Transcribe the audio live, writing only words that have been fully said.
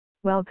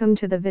Welcome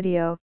to the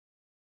video.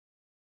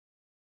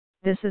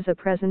 This is a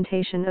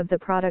presentation of the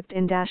product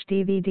in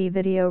DVD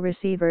video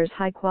receivers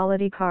high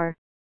quality car.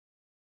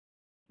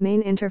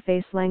 Main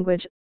interface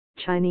language,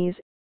 Chinese,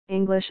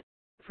 English,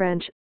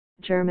 French,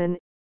 German,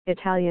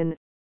 Italian,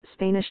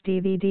 Spanish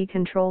DVD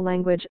control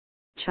language,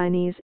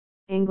 Chinese,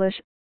 English,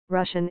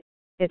 Russian,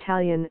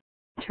 Italian,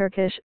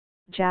 Turkish,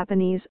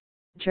 Japanese,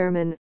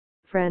 German,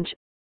 French,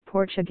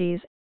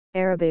 Portuguese,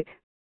 Arabic.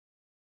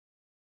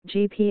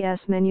 GPS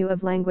menu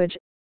of language,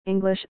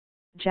 English,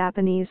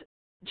 Japanese,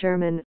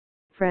 German,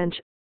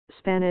 French,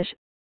 Spanish,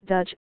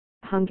 Dutch,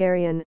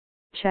 Hungarian,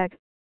 Czech,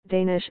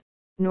 Danish,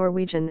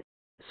 Norwegian,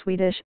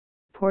 Swedish,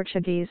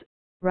 Portuguese,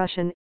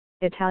 Russian,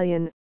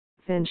 Italian,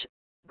 Finnish,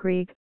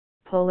 Greek,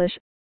 Polish,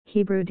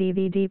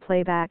 HebrewDVD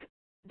playback,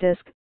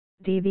 disc,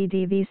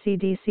 DVD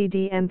VCD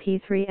CD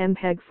MP3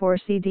 MPEG-4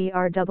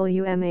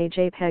 CD-RW MA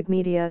JPEG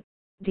media,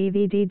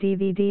 DVD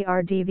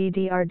DVD+R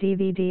DVD+R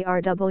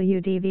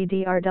DVD+RW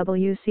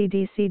DVD+RW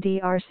CD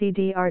CD+R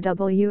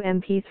CD+RW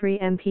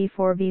MP3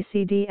 MP4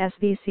 VCD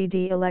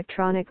SVCD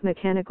electronic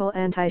mechanical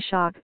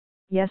anti-shock,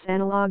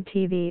 YesAnalog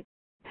TV,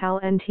 PAL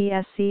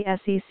NTSC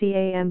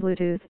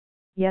SECAMBluetooth,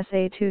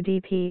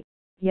 YesA2DP,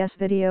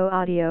 YesVideo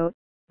audio,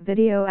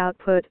 video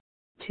output,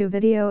 2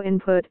 video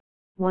input,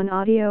 1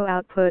 audio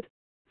output,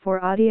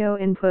 4 audio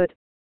input,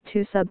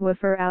 2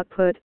 subwoofer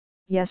output,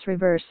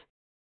 YesReverse.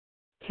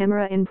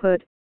 Camera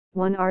input,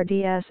 1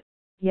 RDS,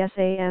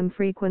 YesAM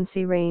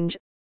frequency range,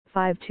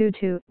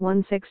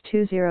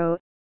 522-1620,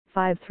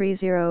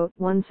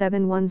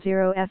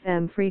 530-1710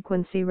 FM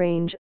frequency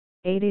range,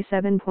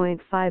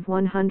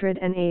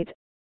 87.5-108,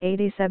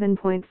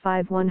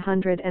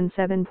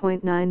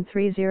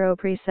 87.5-107.930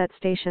 preset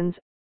stations,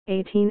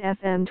 18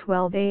 FM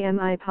 12 AM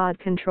iPod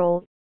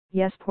control,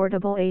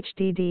 YesPortable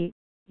HDD,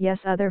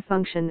 YesOther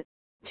function,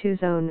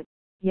 2-zone,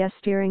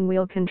 YesSteering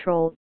wheel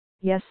control,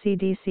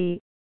 YesCDC,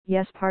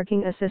 Yes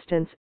parking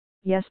assistance,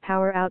 Yes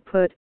power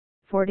output,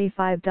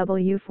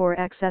 45W4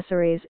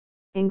 accessories,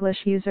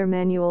 English user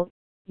manual,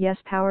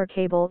 Yes power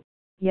cable,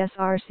 Yes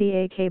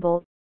RCA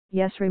cable,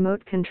 Yes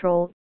remote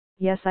control,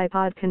 Yes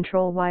iPod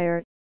control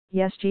wire,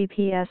 Yes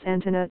GPS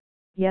antenna,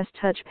 Yes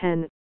touch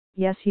pen,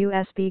 Yes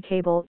USB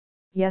cable,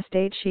 Yes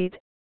datasheet,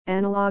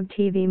 analog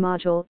TV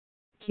module,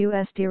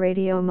 QSD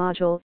radio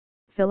module,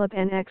 Philip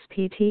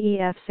NXP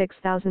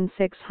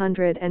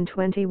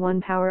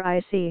TEF6621 power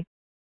IC.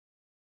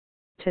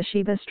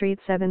 Toshiba Street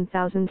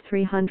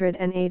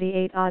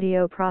 7388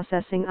 audio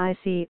processing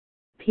IC,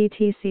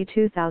 PTC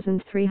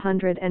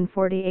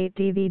 2348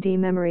 DVD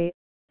memory,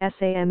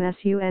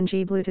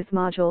 SAMSUNG Bluetooth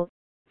module,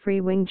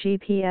 FreeWing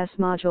GPS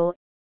module,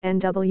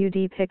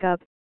 NWD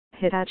pickup,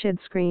 Hitachi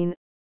screen,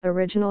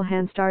 original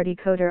Handstar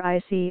decoder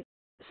IC,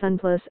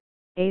 SunPlus,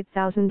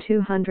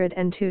 8202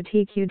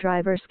 TQ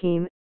driver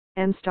scheme,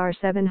 MStar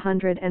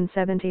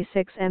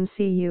 776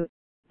 MCU,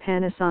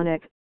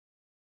 Panasonic.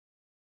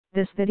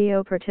 This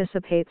video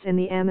participates in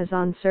the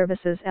Amazon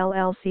Services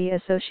LLC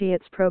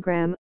Associates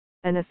Program,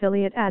 an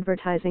affiliate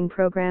advertising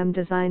program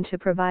designed to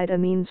provide a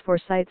means for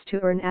sites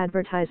to earn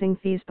advertising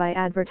fees by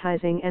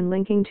advertising and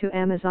linking to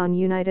Amazon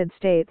United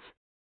States.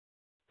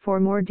 For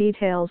more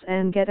details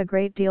and get a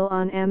great deal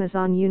on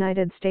Amazon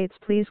United States,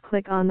 please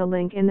click on the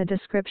link in the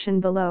description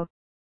below.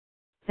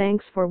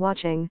 Thanks for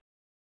watching.